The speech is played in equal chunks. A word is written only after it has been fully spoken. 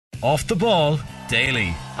Off the Ball Daily.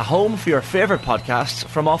 A home for your favourite podcasts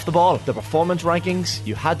from Off the Ball. The performance rankings,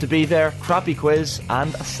 You Had to Be There, crappy quiz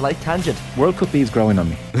and a slight tangent. World Cup B's growing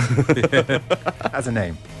on me. As a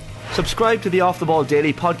name. Subscribe to the Off the Ball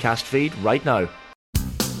Daily podcast feed right now.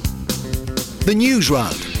 The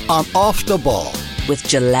Newsround on Off the Ball. With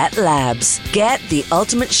Gillette Labs. Get the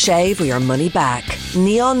ultimate shave or your money back.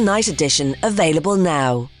 Neon Night Edition available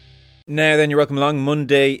now. Now then, you're welcome along.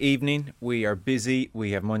 Monday evening, we are busy.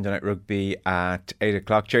 We have Monday Night Rugby at 8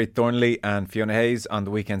 o'clock. Jerry Thornley and Fiona Hayes on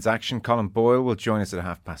the weekend's action. Colin Boyle will join us at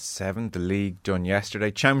 7:30. The league done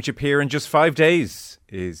yesterday. Championship here in just 5 days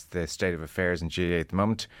is the state of affairs in GAA at the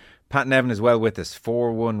moment. Pat Nevin is well with us.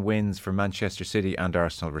 4-1 wins for Manchester City and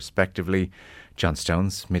Arsenal respectively. John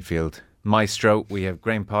Stones, midfield maestro. We have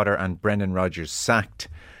Graham Potter and Brendan Rodgers sacked.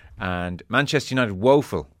 And Manchester United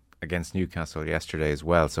woeful against Newcastle yesterday as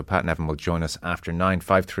well. So Pat Nevin will join us after 9.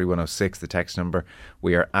 53106, the text number.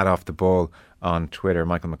 We are at Off the Ball on Twitter.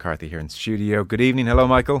 Michael McCarthy here in studio. Good evening. Hello,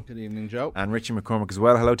 Michael. Good evening, Joe. And Richie McCormack as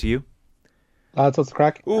well. Hello to you. Lads, what's the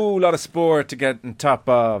crack? Ooh, a lot of sport to get on top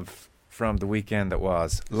of from the weekend that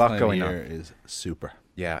was. A lot going on. This time of year is super.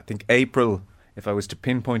 Yeah, I think April, if I was to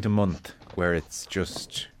pinpoint a month where it's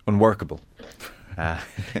just unworkable.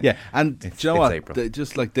 Yeah, and do you know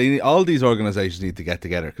what? All these organisations need to get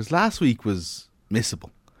together, because last week was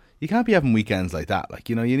missable. You can't be having weekends like that. Like,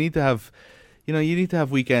 you need to have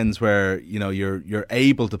weekends where you're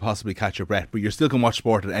able to possibly catch your breath, but you still can watch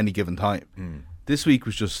sport at any given time. This week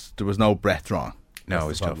was just, there was no breath drawn. No, it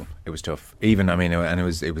was tough. It was tough. Even, and it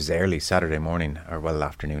was early Saturday morning, or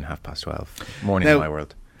afternoon, 12:30. Morning now, in my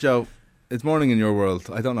world. Joe, it's morning in your world.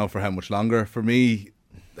 I don't know for how much longer. For me,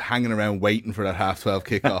 hanging around waiting for that 12:30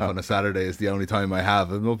 kickoff on a Saturday is the only time I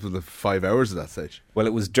have. I'm up to the 5 hours at that stage. Well,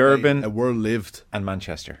 it was Durban, a world lived, and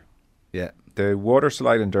Manchester. Yeah, the water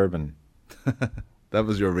slide in Durban. That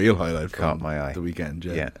was your real highlight. Caught my eye. The weekend.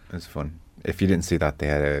 Yeah, it was fun. If you didn't see that, they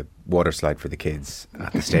had a water slide for the kids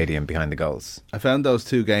at the stadium behind the goals. I found those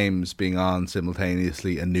two games being on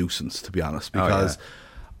simultaneously a nuisance, to be honest, because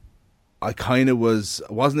I kind of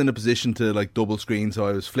wasn't in a position to like double screen, so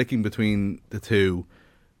I was flicking between the two,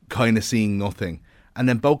 kind of seeing nothing, and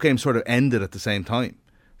then both games sort of ended at the same time.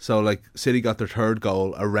 So like City got their third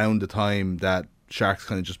goal around the time that Sharks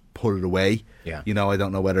kind of just put it away. Yeah, I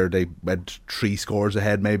don't know whether they went 3 scores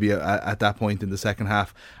ahead maybe at that point in the second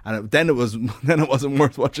half, and then it wasn't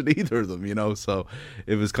worth watching either of them. So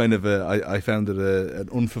it was kind of I found it an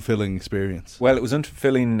unfulfilling experience. Well, it was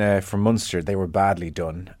unfulfilling for Munster. They were badly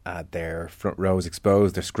done. Their front row was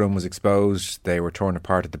exposed, their scrum was exposed, they were torn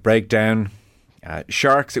apart at the breakdown.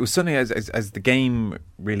 Sharks, it was suddenly as the game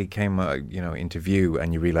really came into view,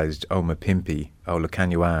 and you realised, Mapimpi,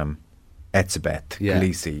 Lukanyuam, Etzebeth,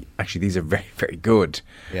 Khaleesi, actually these are very, very good.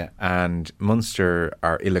 Yeah. And Munster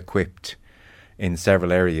are ill-equipped in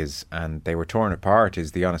several areas, and they were torn apart,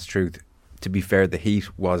 is the honest truth. To be fair, the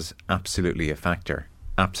heat was absolutely a factor,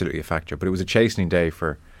 but it was a chastening day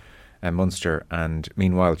for Munster, and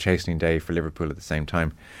meanwhile chastening day for Liverpool at the same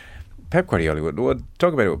time. Pep Guardiola, we'll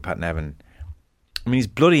talk about it with Pat Nevin. I mean, he's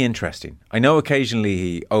bloody interesting. I know occasionally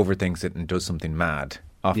he overthinks it and does something mad,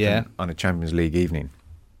 often on a Champions League evening.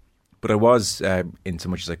 But I was, in so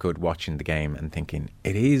much as I could, watching the game and thinking,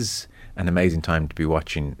 it is an amazing time to be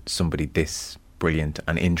watching somebody this brilliant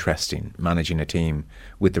and interesting managing a team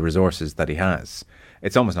with the resources that he has.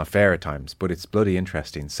 It's almost not fair at times, but it's bloody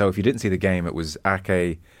interesting. So if you didn't see the game, it was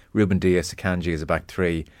Ake, Ruben Dias, Akanji as a back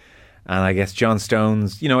three. And I guess John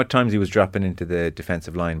Stones, at times he was dropping into the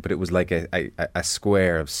defensive line, but it was like a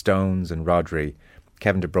square of Stones and Rodri,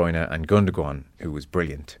 Kevin De Bruyne and Gundogan, who was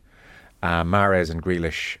brilliant. Mahrez and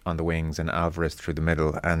Grealish on the wings and Alvarez through the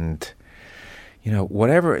middle, and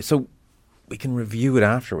whatever. So we can review it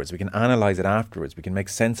afterwards, we can analyse it afterwards, we can make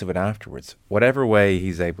sense of it afterwards. Whatever way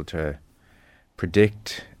he's able to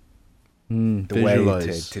predict the visualise.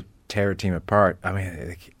 way to tear a team apart. I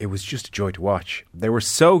mean, it was just a joy to watch. They were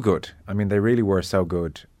so good. I mean, they really were so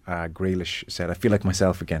good. Grealish said, "I feel like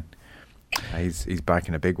myself again." He's back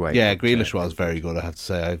in a big way. Yeah, Grealish was very good, I have to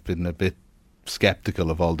say. I've been a bit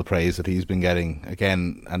sceptical of all the praise that he's been getting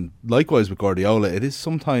again, and likewise with Guardiola, it is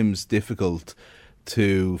sometimes difficult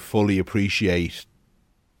to fully appreciate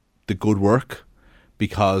the good work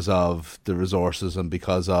because of the resources and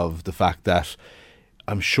because of the fact that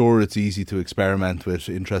I'm sure it's easy to experiment with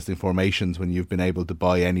interesting formations when you've been able to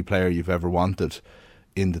buy any player you've ever wanted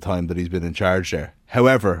in the time that he's been in charge there.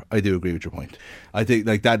 However, I do agree with your point. I think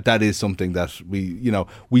like that is something that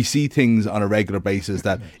we see things on a regular basis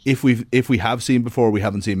that if we have seen before, we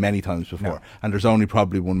haven't seen many times before. No. And there's only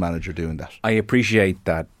probably one manager doing that. I appreciate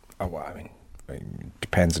that.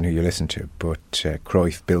 depends on who you listen to, but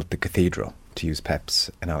Cruyff built the cathedral, to use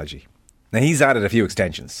Pep's analogy. Now, he's added a few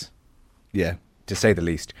extensions. Yeah. To say the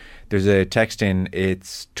least. There's a text in,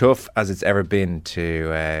 it's tough as it's ever been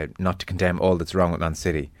to not to condemn all that's wrong with Man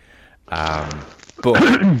City. But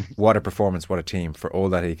what a performance, what a team. For all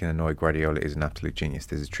that he can annoy, Guardiola is an absolute genius.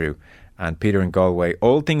 This is true. And Peter in Galway,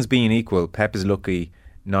 all things being equal, Pep is lucky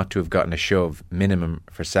not to have gotten a shove minimum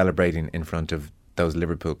for celebrating in front of those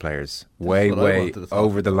Liverpool players. Way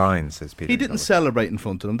over the line, says Peter. He didn't celebrate in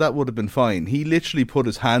front of them. That would have been fine. He literally put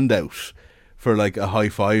his hand out for like a high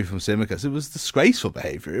five from Tsimikas. It was disgraceful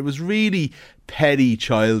behaviour. It was really petty,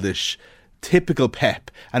 childish, typical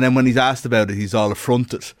Pep. And then when he's asked about it, he's all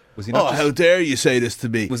affronted. Was he not how dare you say this to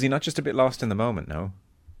me? Was he not just a bit lost in the moment, no?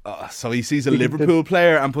 So he sees a Liverpool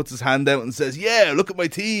player and puts his hand out and says, yeah, look at my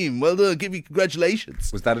team. Well done, give you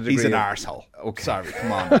congratulations. Was that a degree? He's an arsehole. Okay. Sorry,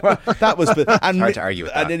 come on. That was and hard to argue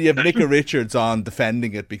with that. And then you have Mick Richards on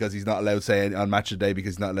defending it because he's not allowed to say on Match of the Day,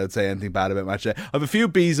 because he's not allowed to say anything bad about Match of the Day. I have a few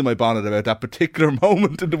bees in my bonnet about that particular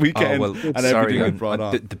moment in the weekend. And everything we brought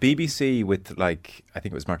on. The BBC with, like, I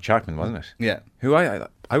think it was Mark Chapman, wasn't it? Yeah. Who I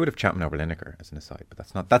would have Chapman over Lineker as an aside, but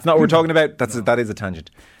that's not what we're talking about. That is a tangent.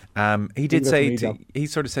 He did say he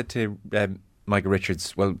sort of said to Michael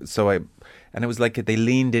Richards, and it was like they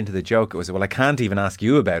leaned into the joke. It was, well, I can't even ask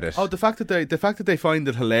you about it. Oh, the fact that they find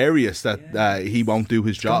it hilarious that he won't do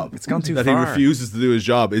his job. It's gone too far. That he refuses to do his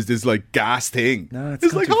job is this like gas thing. No,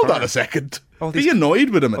 it's like, hold on a second. Be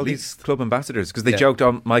annoyed with him at least. These club ambassadors, because they joked,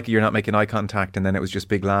 "Oh, Mikey, you're not making eye contact," and then it was just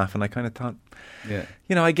big laugh. And I kind of thought,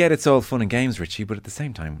 I get it's all fun and games, Richie, but at the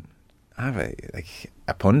same time, I have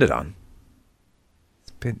a pundit on.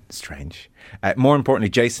 Bit strange. More importantly,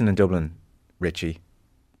 Jason in Dublin, Richie,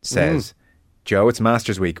 says, Joe, it's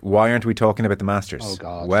Masters Week. Why aren't we talking about the Masters? Oh,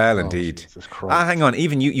 God. Well, indeed. Hang on.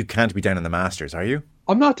 Even you can't be down in the Masters, are you?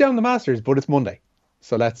 I'm not down in the Masters, but it's Monday.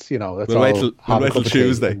 So let's we'll wait till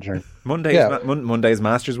Tuesday. Monday is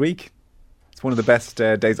Masters Week. It's one of the best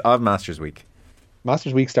days of Masters Week.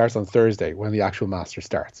 Masters Week starts on Thursday when the actual Masters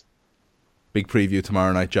starts. Big preview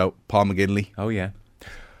tomorrow night, Joe. Paul McGinley. Oh, yeah.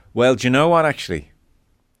 Well, do you know what, actually?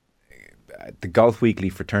 The Golf Weekly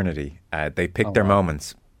fraternity, they picked their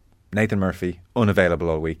moments. Nathan Murphy, unavailable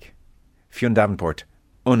all week. Fionn Davenport,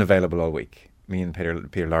 unavailable all week. Me and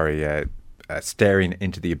Peter Lowry staring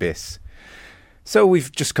into the abyss. So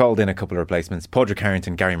we've just called in a couple of replacements. Padraig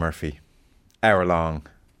Harrington, Gary Murphy, hour long,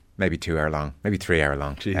 maybe 2 hour long, maybe 3 hour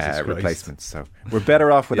long replacements. So we're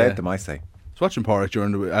better off without them, I say. I was watching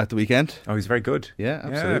Padraig at the weekend. Oh, he's very good. Yeah,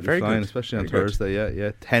 absolutely. Very flying, good. Especially on Thursday.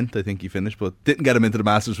 Yeah. 10th, I think he finished, but didn't get him into the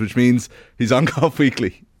Masters, which means he's on Golf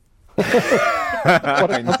Weekly. What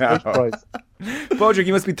a surprise. Padraig,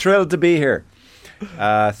 you must be thrilled to be here.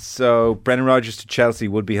 So Brendan Rodgers to Chelsea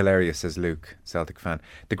would be hilarious, says Luke, Celtic fan.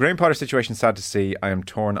 The Graham Potter situation, sad to see. I am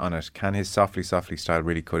torn on it. Can his softly style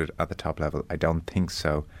really cut it at the top level? I don't think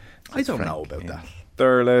so. I don't know about that.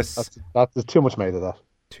 Thurles. There's too much made of that.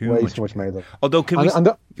 Way too much made of that. Although, can go on.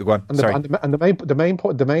 Sorry.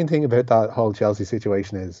 The main thing about that whole Chelsea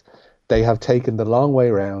situation is they have taken the long way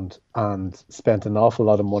around and spent an awful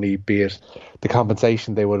lot of money, be it the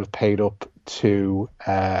compensation they would have paid up to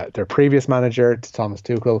their previous manager, to Thomas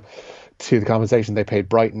Tuchel, to the compensation they paid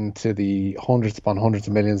Brighton, to the hundreds upon hundreds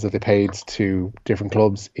of millions that they paid to different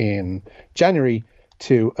clubs in January,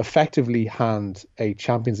 to effectively hand a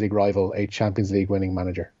Champions League rival a Champions League winning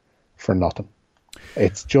manager for nothing.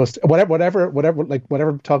 It's just whatever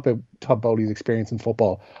talk about Todd Bowley's experience in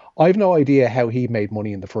football. I've no idea how he made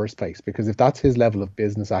money in the first place, because if that's his level of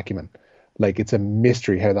business acumen, it's a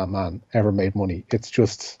mystery how that man ever made money. It's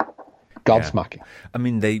just gobsmacking. Yeah. I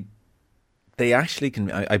mean, they actually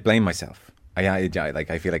can. I blame myself. I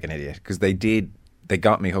feel like an idiot, because they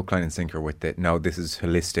got me hook, line and sinker with it. No, this is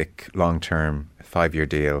holistic, long term, 5-year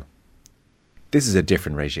deal. This is a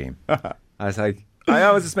different regime. I was like, I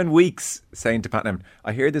always spend weeks saying to Patnam,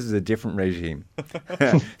 I hear this is a different regime.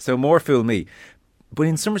 So more fool me. But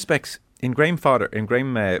in some respects, in Graham Potter,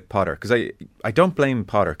 because I don't blame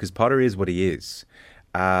Potter, because Potter is what he is.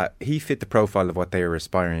 He fit the profile of what they were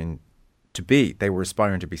aspiring to be. They were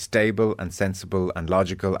aspiring to be stable and sensible and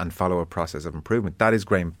logical and follow a process of improvement. That is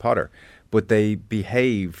Graham Potter. But they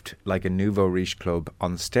behaved like a nouveau riche club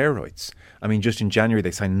on steroids. I mean, just in January,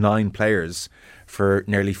 they signed 9 players for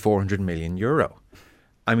nearly €400 million.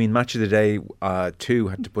 I mean, Match of the Day 2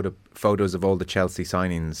 had to put up photos of all the Chelsea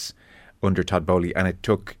signings under Todd Bowley, and it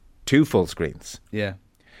took 2 full screens. Yeah.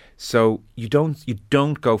 So you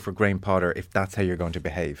don't go for Graham Potter if that's how you're going to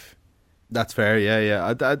behave. That's fair.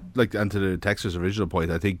 Yeah. And to the texter's original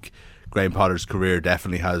point, I think Graham Potter's career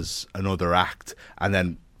definitely has another act, and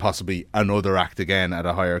then possibly another act again at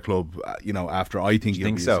a higher club, after I think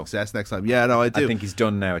he'll be a success next time. Yeah, no, I do. I think he's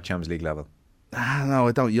done now at Champions League level. No,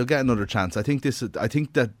 I don't. You'll get another chance. I think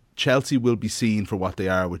that Chelsea will be seen for what they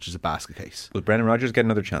are, which is a basket case. Will Brendan Rodgers get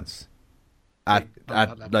another chance? At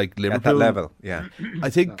like Liverpool? At that level, yeah. I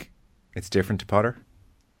think it's different to Potter.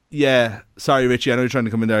 Yeah, sorry, Richie. I know you're trying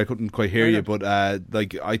to come in there. I couldn't quite hear you, but I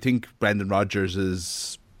think Brendan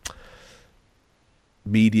Rodgers'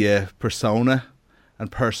 media persona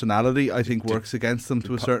and personality, I think, works against them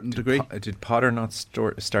to a certain degree. Did Potter not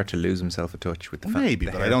start to lose himself a touch with the maybe?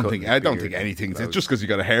 But I don't think anything. It's just because you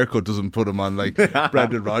got a haircut doesn't put him on like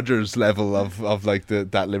Brendan Rodgers' level of like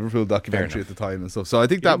that Liverpool documentary at the time and stuff. So I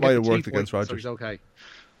think that might have worked against Rodgers. So he's okay.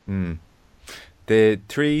 The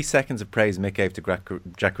 3 seconds of praise Mick gave to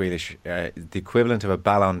Jack Grealish, the equivalent of a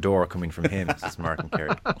Ballon d'Or coming from him, says Martin Kerry.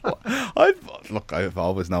 I've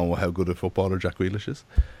always known how good a footballer Jack Grealish is.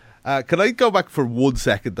 Can I go back for 1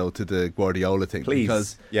 second though to the Guardiola thing? Please,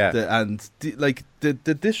 because yeah.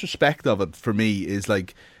 The disrespect of it for me is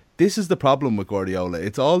like, this is the problem with Guardiola.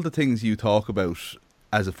 It's all the things you talk about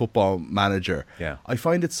as a football manager. Yeah. I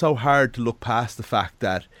find it so hard to look past the fact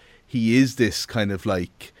that he is this kind of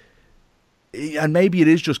like, and maybe it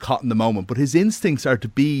is just caught in the moment, but his instincts are to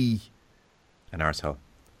be an arsehole.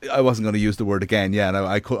 I wasn't going to use the word again. Yeah, no,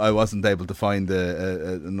 I wasn't able to find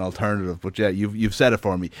an alternative. But yeah, you've said it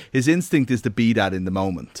for me. His instinct is to be that in the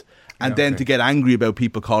moment, and then to get angry about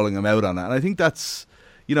people calling him out on it. And I think that's,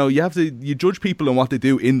 you judge people on what they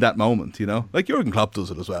do in that moment. Like Jurgen Klopp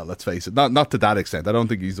does it as well. Let's face it. Not to that extent. I don't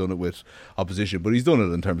think he's done it with opposition, but he's done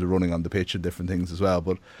it in terms of running on the pitch and different things as well.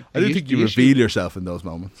 But I do think you reveal yourself in those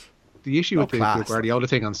moments. The issue with the Guardiola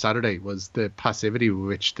thing on Saturday was the passivity with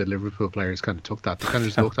which the Liverpool players kind of took that. They kind of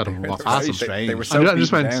just looked at him and walked past him. They were so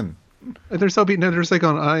beaten down. They're so beaten down. They're just like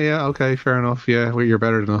going, "Oh yeah, okay, fair enough. Yeah, well, you're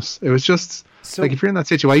better than us." It was just like, if you're in that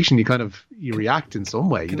situation, you react in some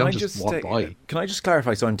way. You don't just walk by. Can I just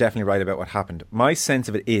clarify? So I'm definitely right about what happened. My sense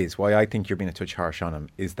of it is, why I think you're being a touch harsh on him,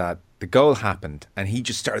 is that the goal happened and he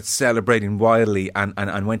just started celebrating wildly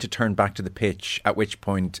and went to turn back to the pitch. At which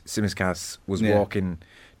point Tsimikas was walking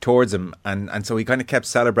towards him, and so he kind of kept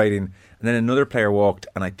celebrating, and then another player walked,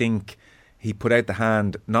 and I think he put out the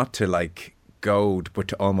hand, not to like goad, but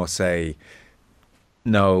to almost say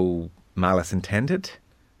no malice intended.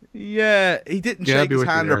 Yeah, he didn't shake his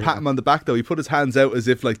hand or pat him on the back though. He put his hands out as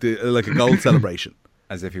if like a goal celebration,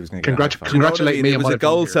 as if he was going to congratulate me. It was a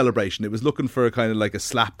goal celebration. It was looking for a kind of like a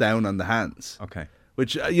slap down on the hands. Okay,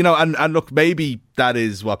 which and look, maybe that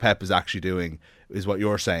is what Pep is actually doing, is what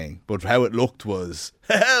you're saying, but how it looked was,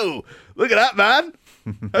 oh, look at that, man!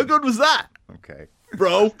 How good was that? Okay,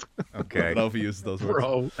 bro. Okay, I don't know if he uses those words,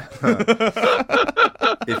 bro.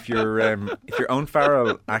 If your Owen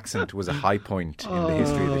Farrell accent was a high point in the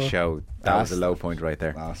history of the show, that was a low point right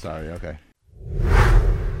there. Oh, sorry. Okay.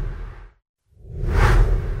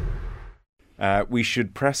 We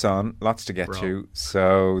should press on. Lots to get to.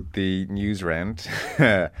 So the news round.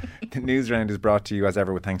 The news round is brought to you as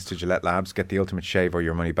ever with thanks to Gillette Labs. Get the ultimate shave or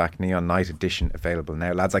your money back. Neon Night Edition available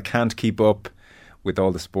now. Lads, I can't keep up with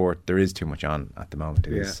all the sport. There is too much on at the moment.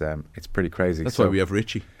 It's pretty crazy. That's why we have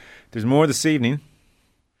Richie. There's more this evening.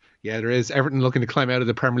 Yeah, there is. Everton looking to climb out of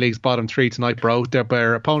the Premier League's bottom three tonight, bro.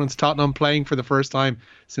 Their opponents, Tottenham, playing for the first time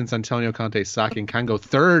since Antonio Conte's sacking, can go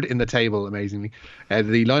third in the table, amazingly.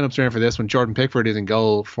 The lineups are in for this one. Jordan Pickford is in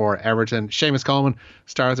goal for Everton. Seamus Coleman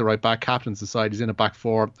starts at right back, captains the side. He's in a back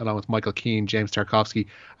four, along with Michael Keane, James Tarkowski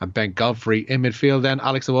and Ben Godfrey. In midfield then,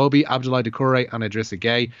 Alex Iwobi, Abdoulaye Doucouré and Idrissa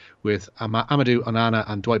Gueye, with Amadou Onana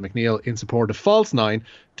and Dwight McNeil in support of false nine,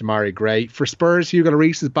 Damari Gray. For Spurs, Hugo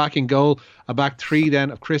Lloris is back in goal. A back three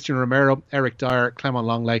then of Christian Romero, Eric Dyer, Clement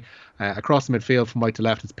Longley. Across the midfield from right to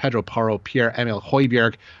left, it's Pedro Porro, Pierre-Emile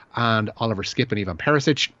Højbjerg and Oliver Skipp and Ivan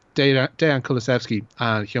Perisic. Dejan Kulusevski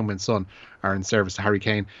and Heung-min Son are in service to Harry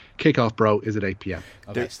Kane. Kickoff, bro, is at 8 p.m.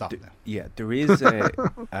 Okay, stop now. Yeah, there is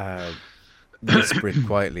a whispered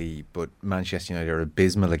quietly, but Manchester United are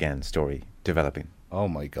abysmal again story developing. Oh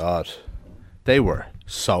my God. They were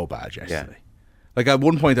so bad yesterday. Yeah. Like at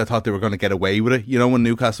one point I thought they were going to get away with it. When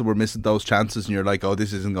Newcastle were missing those chances and you're like, oh,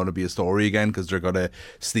 this isn't going to be a story again because they're going to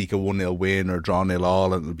sneak a 1-0 win or draw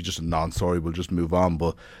 0-0 and it'll be just a non-story, we'll just move on.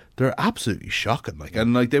 But they're absolutely shocking.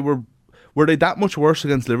 They were they that much worse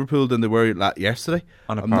against Liverpool than they were yesterday?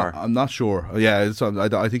 On a par. I'm not sure. Yeah, I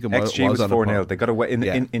think it XG was on 4-0. They got away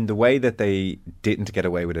in the way that they didn't get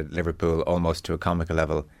away with it at Liverpool, almost to a comical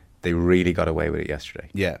level. They really got away with it yesterday.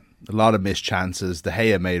 Yeah, a lot of missed chances. De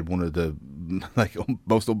Gea made one of the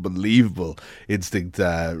most unbelievable instinct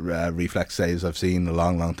reflex saves I've seen in a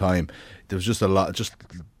long, long time. There was just a lot, just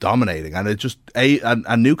dominating, and it just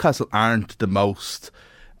and Newcastle aren't the most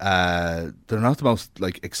they're not the most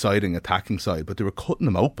like exciting attacking side, but they were cutting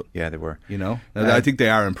them open. Yeah, they were. You know, now, I think they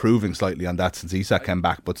are improving slightly on that since Isak came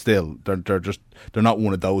back, but still, they're not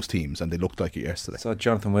one of those teams, and they looked like it yesterday. So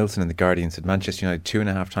Jonathan Wilson in the Guardian said Manchester United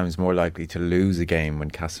 2.5 times more likely to lose a game when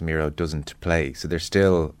Casemiro doesn't play. So they're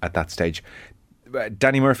still at that stage.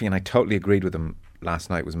 Danny Murphy, and I totally agreed with him last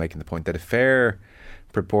night, was making the point that a fair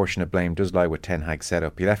proportion of blame does lie with Ten Hag's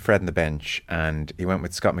setup. He left Fred on the bench and he went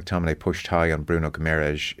with Scott McTominay pushed high on Bruno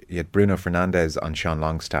Guimaraes. He had Bruno Fernandes on Sean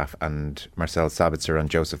Longstaff and Marcel Sabitzer on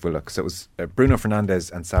Joseph Willock. So it was Bruno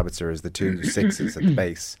Fernandes and Sabitzer as the two sixes at the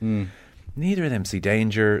base. Neither of them see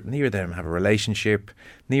danger. Neither of them have a relationship.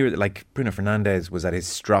 Neither, like Bruno Fernandes was at his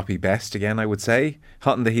stroppy best again, I would say.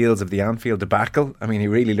 Hot on the heels of the Anfield debacle. I mean, he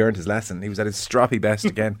really learned his lesson. He was at his stroppy best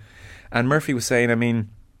again. And Murphy was saying, I mean,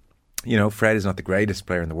 you know, Fred is not the greatest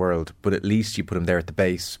player in the world, but at least you put him there at the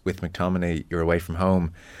base with McTominay. You're away from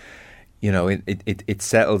home. You know, it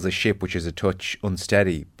settles a ship which is a touch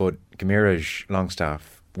unsteady. But Guimaraes,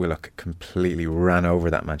 Longstaff, Willock completely ran over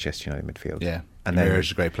that Manchester United midfield. Yeah, and Guimaraes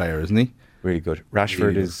is a great player, isn't he? Really good.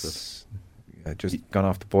 Rashford is just gone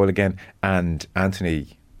off the boil again, and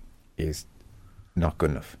Anthony is not good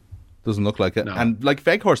enough. Doesn't look like it. No. And like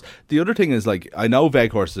Weghorst, the other thing is, like, I know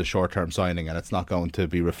Weghorst is a short-term signing and it's not going to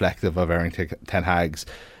be reflective of Erik Ten Hag's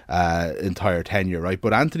entire tenure, right?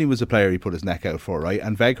 But Anthony was a player he put his neck out for, right?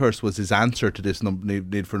 And Weghorst was his answer to this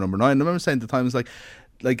need for number 9. I remember saying at the time, it was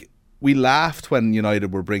like we laughed when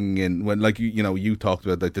United were bringing in, when, like, you know, you talked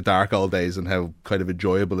about like the dark old days and how kind of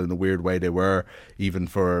enjoyable in a weird way they were, even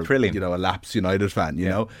for Thrilling. You know, a lapsed United fan, you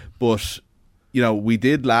know. But you know, we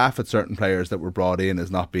did laugh at certain players that were brought in as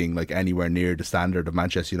not being like anywhere near the standard of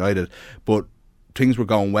Manchester United, but things were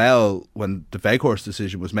going well when the Weghorst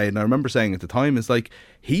decision was made. And I remember saying at the time, it's like,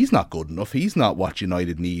 he's not good enough. He's not what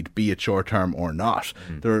United need, be it short term or not.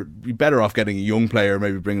 They're better off getting a young player,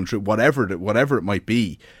 maybe bring him through whatever it might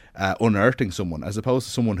be, unearthing someone as opposed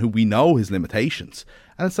to someone who we know his limitations.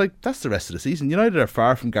 And it's like, that's the rest of the season. United are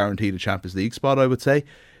far from guaranteed a Champions League spot, I would say.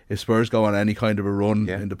 If Spurs go on any kind of a run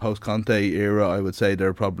in the post-Conte era, I would say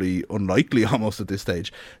they're probably unlikely almost at this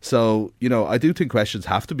stage. So, you know, I do think questions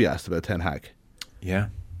have to be asked about Ten Hag. Yeah,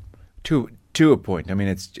 to a point. I mean,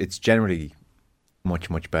 it's generally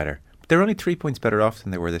much better. But they're only 3 points better off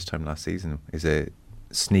than they were this time last season. Is a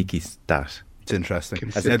sneaky stat. It's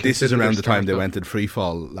interesting. This is around the time they went in free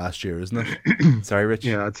fall last year, isn't it? Sorry, Rich.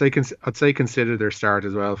 Yeah, I'd say consider their start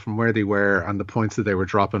as well, from where they were and the points that they were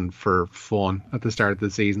dropping for fun at the start of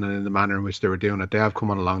the season and in the manner in which they were doing it. They have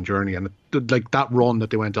come on a long journey, and like that run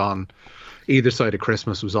that they went on either side of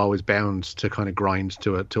Christmas was always bound to kind of grind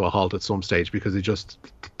to a halt at some stage, because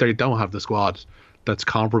they don't have the squad that's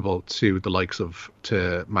comparable to the likes of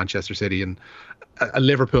to Manchester City and a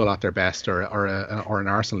Liverpool at their best, or an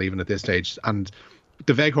Arsenal even at this stage. And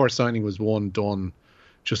the Weghorst signing was one done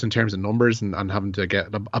just in terms of numbers and having to get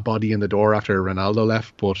a body in the door after Ronaldo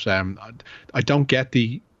left. But I don't get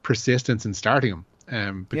the persistence in starting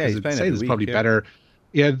him, because I'd say there's probably better.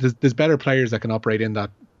 Yeah, there's better players that can operate in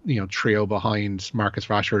that, you know, trio behind Marcus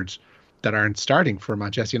Rashford that aren't starting for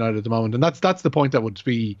Manchester United at the moment. And that's the point that would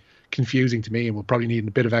be confusing to me and will probably need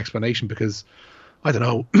a bit of explanation, because I don't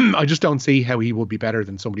know. I just don't see how he would be better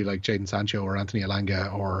than somebody like Jadon Sancho or Anthony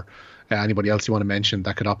Elanga or anybody else you want to mention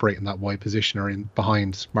that could operate in that wide position or in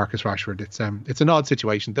behind Marcus Rashford. It's an odd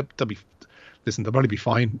situation. They'll probably be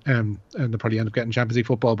fine, and they'll probably end up getting Champions League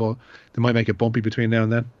football, but they might make it bumpy between now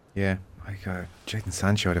and then. Yeah, like Jadon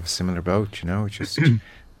Sancho would have a similar boat, you know, just a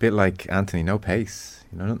bit like Anthony, no pace,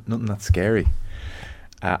 you know, nothing that scary.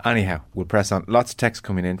 Anyhow, we'll press on. Lots of texts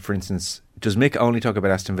coming in. For instance, does Mick only talk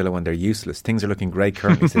about Aston Villa when they're useless? Things are looking great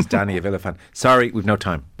currently, says Danny, a Villa fan. Sorry, we've no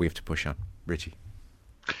time. We have to push on. Richie.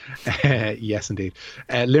 Yes, indeed.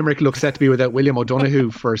 Limerick looks set to be without William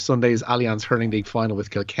O'Donoghue for Sunday's Allianz Hurling League final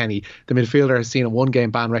with Kilkenny. The midfielder has seen a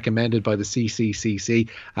one-game ban recommended by the CCCC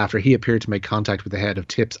after he appeared to make contact with the head of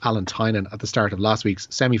Tips, Alan Tynan, at the start of last week's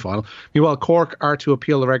semi-final. Meanwhile, Cork are to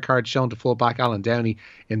appeal the red card shown to full-back Alan Downey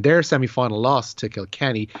in their semi-final loss to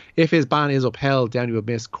Kilkenny. If his ban is upheld, Downey will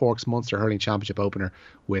miss Cork's Munster Hurling Championship opener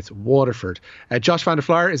with Waterford. Josh van der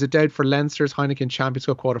Flaer is a doubt for Leinster's Heineken Champions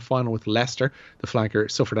Cup quarter-final with Leicester. The flanker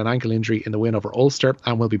suffered an ankle injury in the win over Ulster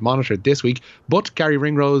and will be monitored this week, but Gary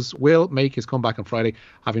Ringrose will make his comeback on Friday,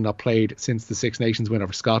 having not played since the Six Nations win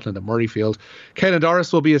over Scotland at Murrayfield. Caelan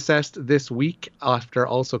Doris will be assessed this week after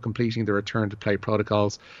also completing the return to play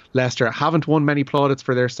protocols. Leicester haven't won many plaudits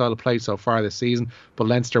for their style of play so far this season, but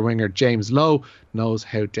Leinster winger James Lowe knows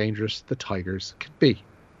how dangerous the Tigers can be.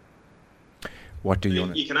 What do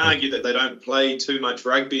you can argue that they don't play too much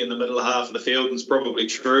rugby in the middle half of the field, and it's probably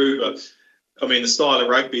true, but I mean, the style of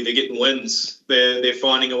rugby, they're getting wins. They're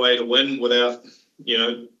finding a way to win without,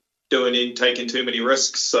 taking too many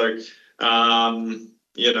risks. So,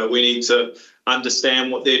 we need to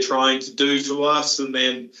understand what they're trying to do to us and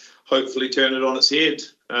then hopefully turn it on its head.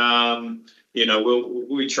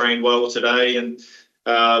 We trained well today, and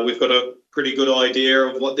we've got a pretty good idea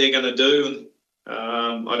of what they're going to do.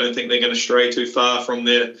 And I don't think they're going to stray too far from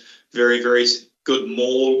their very, very good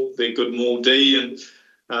maul, their good maul D, and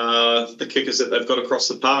the kickers that they've got across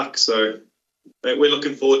the park. So we're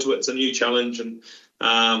looking forward to it. It's a new challenge, and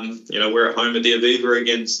we're at home at the Aviva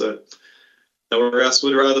again, so nowhere else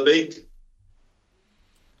would rather be.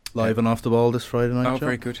 Live and off the ball this Friday night. Oh,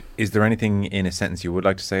 very good. Is there anything in a sentence you would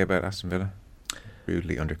like to say about Aston Villa?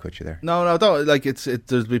 Rudely undercut you there. No, don't. Like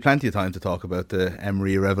there'll be plenty of time to talk about the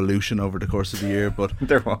Emery revolution over the course of the year, but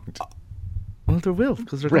there won't. Well, there will,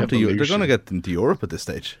 because they're going to get into Europe at this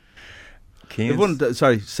stage. They've won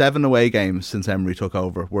 7 away games since Emery took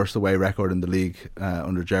over. Worst away record in the league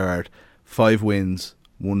under Gerrard. 5 wins,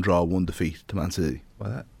 1 draw, 1 defeat to Man City.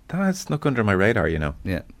 Well, that has snuck under my radar,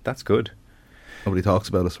 Yeah, that's good. Nobody talks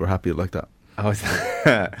about us. We're happy like that.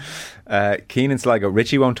 Keenan Sligo,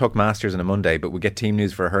 Richie won't talk Masters on a Monday, but we'll get team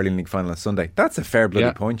news for a hurling league final on Sunday. That's a fair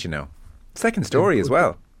bloody point, Second story as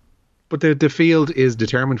well. But the field is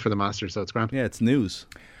determined for the Masters, so it's grand. Yeah, it's news.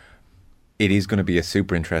 It is going to be a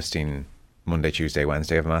super interesting Monday, Tuesday,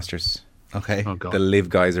 Wednesday of Masters. Okay. Oh, God. The Live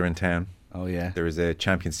guys are in town. Oh, yeah. There is a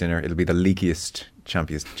Champions Dinner. It'll be the leakiest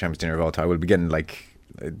Champions Dinner of all time. We'll be getting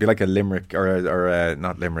it'd be like a Limerick, or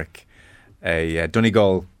not Limerick, a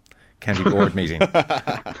Donegal County Board meeting.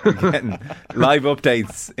 Getting live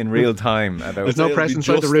updates in real time. There's no press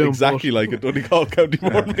inside the room. Exactly like a Donegal County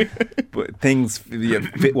Board meeting. But things,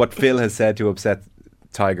 what Phil has said to upset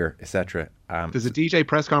Tiger, etc. There's a DJ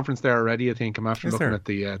press conference there already, I think. I'm after looking at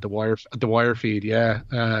the wire feed. Yeah,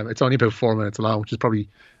 it's only about 4 minutes long, which is probably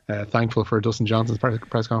thankful for Dustin Johnson's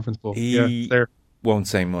press conference. But it's there. Won't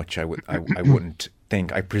say much. I wouldn't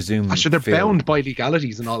think. I presume. They're bound by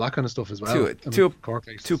legalities and all that kind of stuff as well. To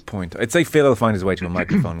a point. I'd say Phil will find his way to a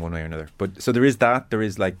microphone one way or another. But so there is that. There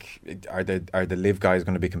is are the Live guys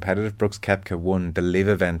going to be competitive? Brooks Koepka won the Live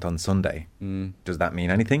event on Sunday. Does that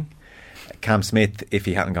mean anything? Cam Smith, if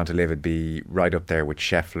he hadn't gone to Live, would be right up there with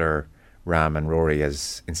Scheffler, Rahm and Rory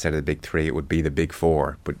as instead of the big 3, it would be the big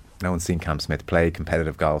 4. But no one's seen Cam Smith play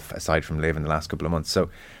competitive golf aside from Live in the last couple of months. So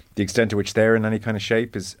the extent to which they're in any kind of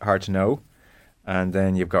shape is hard to know. And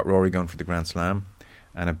then you've got Rory going for the Grand Slam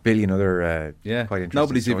and a billion other quite interesting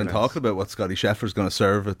Nobody's even talking about what Scotty Scheffler's going to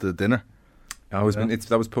serve at the dinner. That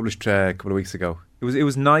was published a couple of weeks ago. It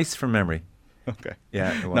was nice from memory. Okay.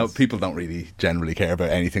 Yeah, it was. Now, people don't really generally care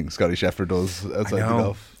about anything Scotty Scheffler does outside the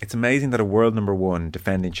golf. It's amazing that a world number 1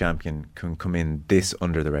 defending champion can come in this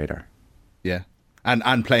under the radar. Yeah.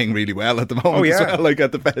 And playing really well at the moment as well. Like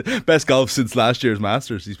at the best golf since last year's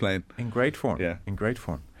Masters he's playing. In great form. Yeah. In great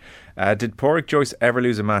form. Did Pádraig Joyce ever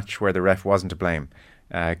lose a match where the ref wasn't to blame?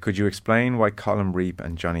 Could you explain why Colin Reap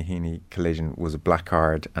and Johnny Heaney collision was a black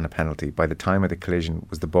card and a penalty? By the time of the collision,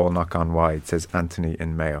 was the ball not gone wide, says Anthony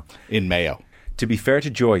in Mayo. In Mayo. To be fair to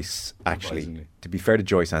Joyce, Anthony,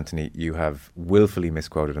 you have willfully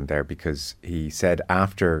misquoted him there, because he said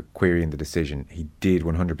after querying the decision, he did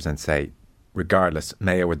 100% say, regardless,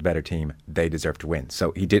 Mayo were the better team, they deserve to win.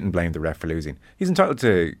 So he didn't blame the ref for losing. He's entitled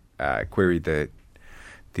to query the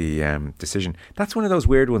decision. That's one of those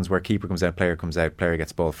weird ones where keeper comes out, player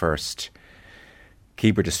gets ball first,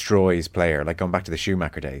 keeper destroys player, like going back to the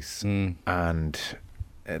Schumacher days. And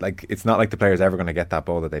it's not like the player's ever going to get that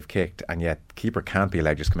ball that they've kicked, and yet keeper can't be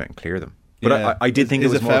allowed to just come out and clear them. But I did think it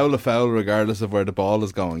was a foul regardless of where the ball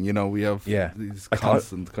is going. We have these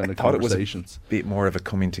constant kind of conversations. It was a bit more of a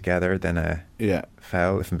coming together than a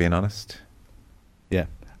foul, if I'm being honest. Yeah,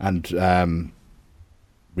 and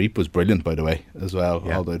Reap was brilliant, by the way, as well,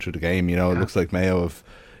 all the way through the game. It looks like Mayo have,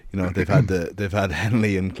 they've had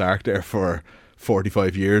Henley and Clark there for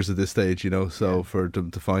 45 years at this stage, so for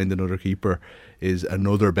them to find another keeper is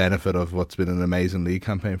another benefit of what's been an amazing league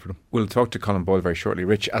campaign for them. We'll talk to Colin Boyle very shortly.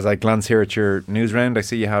 Rich, as I glance here at your news round, I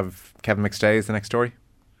see you have Kevin McStay as the next story.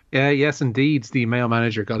 Yes, indeed. The Mayo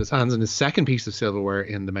manager got his hands on his second piece of silverware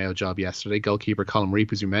in the Mayo job yesterday. Goalkeeper Colin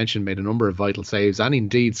Reap, as you mentioned, made a number of vital saves and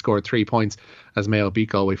indeed scored 3 points as Mayo beat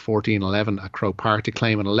Galway 14-11 at Croke Park to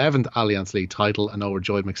claim an 11th Alliance League title. And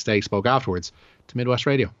overjoyed McStay spoke afterwards to Midwest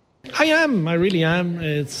Radio. I really am.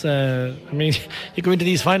 It's, you go into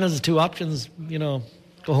these finals with 2 options, go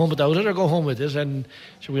home without it or go home with it. And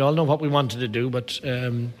so we all know what we wanted to do, but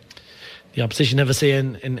the opposition have a say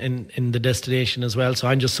in the destination as well. So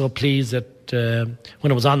I'm just so pleased that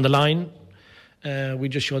when it was on the line, we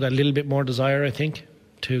just showed that little bit more desire, I think.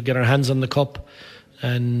 to get our hands on the cup,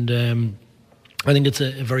 and I think it's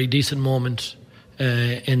a very decent moment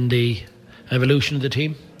in the evolution of the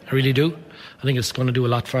team. I really do. I think it's going to do a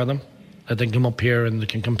lot for them. That they come up here and they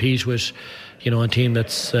can compete with, a team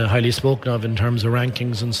that's highly spoken of in terms of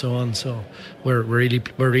rankings and so on. So we're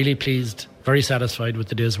really pleased, very satisfied with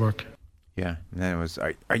the day's work. Yeah. And then it was,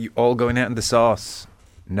 are you all going out in the sauce?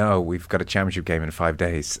 No, we've got a championship game in 5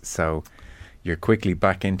 days. So you're quickly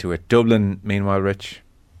back into it. Dublin, meanwhile, Rich?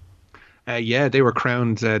 Yeah, they were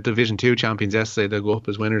crowned Division 2 champions yesterday. They'll go up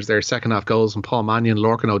as winners. Their second half goals from Paul Mannion,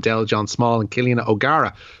 Lorcan O'Dell, John Small and Killian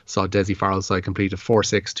O'Gara saw Desi Farrell's side complete a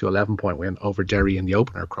 4-6 to 11-point win over Derry in the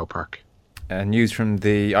opener at Croke Park. News from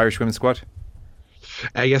the Irish women's squad?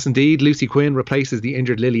 Yes, indeed. Lucy Quinn replaces the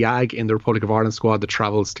injured Lily Agg in the Republic of Ireland squad that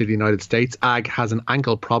travels to the United States. Agg has an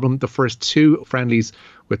ankle problem. The first 2 friendlies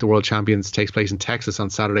with the world champions takes place in Texas on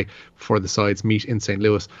Saturday before the sides meet in St.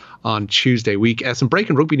 Louis on Tuesday week. Some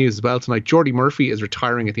breaking rugby news as well tonight. Geordie Murphy is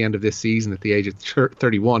retiring at the end of this season at the age of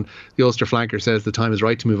 31. The Ulster flanker says the time is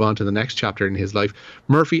right to move on to the next chapter in his life.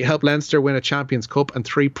 Murphy helped Leinster win a Champions Cup and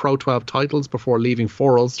 3 Pro 12 titles before leaving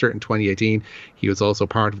for Ulster in 2018. He was also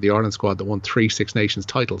part of the Ireland squad that won 3 Six Nations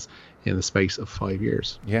titles in the space of 5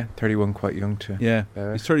 years. Yeah, 31, quite young too. Yeah,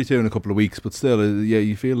 he's 32 in a couple of weeks, but still,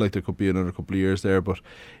 you feel like there could be another couple of years there. But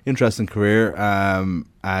interesting career,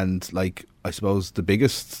 and like I suppose the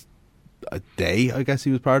biggest day I guess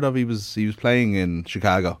he was part of. He was playing in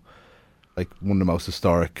Chicago, like one of the most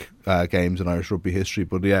historic games in Irish rugby history.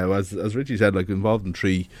 But yeah, as Richie said, like involved in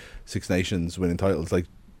 3 Six Nations winning titles, like.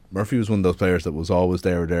 Murphy was one of those players that was always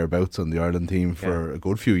there or thereabouts on the Ireland team for a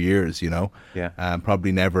good few years,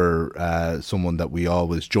 probably never someone that we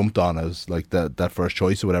always jumped on as like that first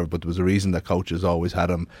choice or whatever, but there was a reason that coaches always had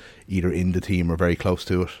him either in the team or very close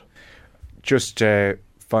to it. Just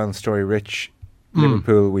final story, Rich.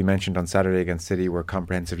 Liverpool, we mentioned on Saturday against City, were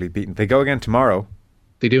comprehensively beaten. They go again tomorrow.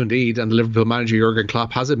 They do indeed, and the Liverpool manager Jurgen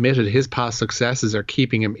Klopp has admitted his past successes are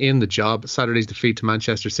keeping him in the job. Saturday's defeat to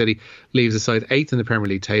Manchester City leaves the side 8th in the Premier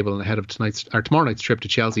League table, and ahead of tomorrow night's trip to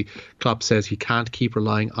Chelsea, Klopp says he can't keep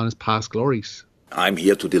relying on his past glories. I'm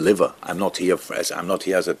here to deliver. I'm not here as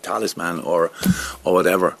a talisman or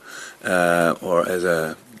whatever, or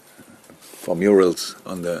as for murals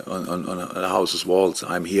on the house's walls.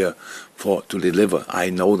 I'm here to deliver.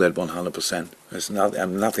 I know that 100%. There's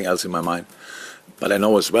nothing else in my mind. But I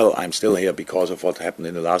know as well I'm still here because of what happened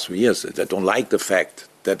in the last few years. I don't like the fact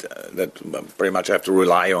that pretty much I have to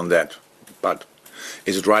rely on that. But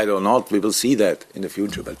is it right or not? We will see that in the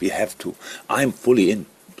future. But we have to. I'm fully in.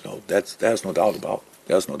 So there's no doubt about.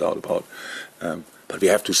 But we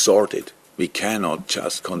have to sort it. We cannot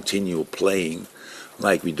just continue playing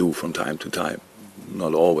like we do from time to time.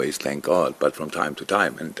 Not always, thank God, but from time to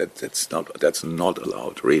time, and that's not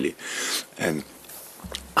allowed really. And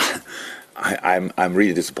I'm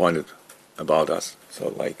really disappointed about us. So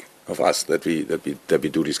like of us that we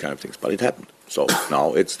do these kind of things, but it happened. So now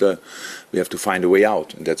we have to find a way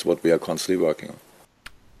out, and that's what we are constantly working on.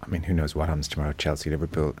 I mean, who knows what happens tomorrow? Chelsea,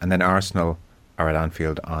 Liverpool, and then Arsenal are at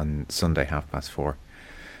Anfield on Sunday 4:30.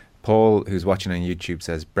 Paul, who's watching on YouTube,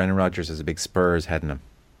 says Brendan Rodgers has a big Spurs head in him.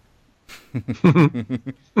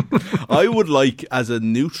 I would like, as a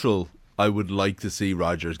neutral, to see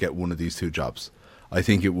Rodgers get one of these 2 jobs. I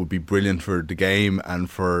think it would be brilliant for the game and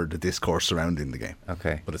for the discourse surrounding the game.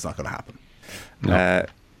 Okay. But it's not going to happen. No.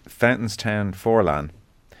 Fountainstown Forlan.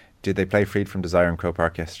 Did they play Freed from Desire in Croke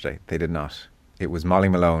Park yesterday? They did not. It was Molly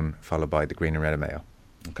Malone followed by the Green and Red Mayo.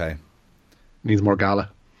 Okay. Needs more gala.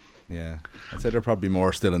 Yeah. I'd say they're probably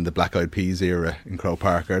more still in the Black Eyed Peas era in Croke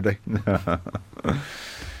Park, are they?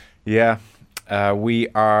 Yeah. We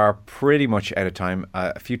are pretty much out of time.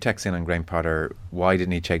 A few texts in on Graham Potter. Why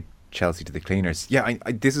didn't he take Chelsea to the cleaners? Yeah,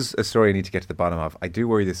 this is a story I need to get to the bottom of. I do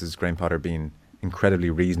worry this is Graham Potter being incredibly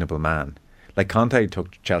reasonable man. Like Conte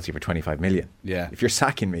took Chelsea for 25 million. Yeah. If you're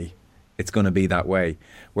sacking me, it's going to be that way.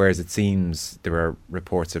 Whereas it seems there were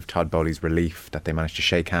reports of Todd Bowley's relief that they managed to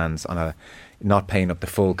shake hands on a not paying up the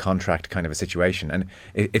full contract kind of a situation. And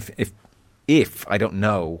if I don't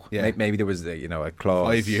know, maybe there was a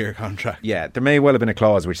clause, 5-year contract. Yeah, there may well have been a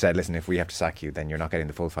clause which said, listen, if we have to sack you, then you're not getting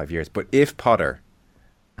the full 5 years. But if Potter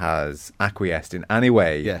has acquiesced in any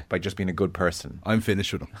way by just being a good person, I'm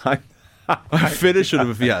finished with him. I'm finished with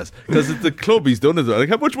him if he has, because it's the club he's done it. Like,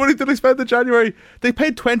 how much money did they spend in January? They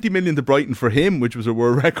paid 20 million to Brighton for him, which was a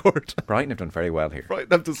world record. Brighton have done very well here. Brighton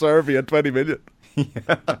have to serve me at 20 million.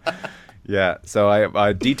 Yeah,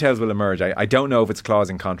 so details will emerge. I don't know if it's a clause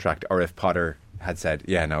in contract or if Potter had said,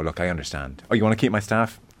 yeah, no, look, I understand. Oh, you want to keep my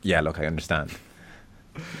staff? Yeah, look, I understand.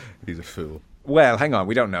 He's a fool. Well, hang on,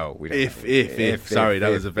 we don't know. If. Sorry, that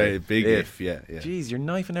was a very big if. Yeah. Jeez, you're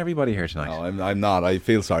knifing everybody here tonight. No, I'm not. I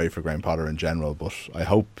feel sorry for Graham Potter in general, but I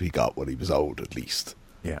hope he got what he was owed at least.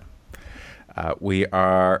 Yeah. We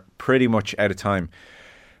are pretty much out of time.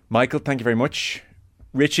 Michael, thank you very much.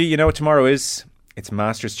 Richie, you know what tomorrow is? It's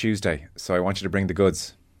Masters Tuesday, so I want you to bring the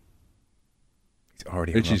goods. He's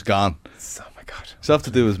already Richie's gone. Oh my God. He's off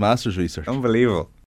to do his Masters research. Unbelievable.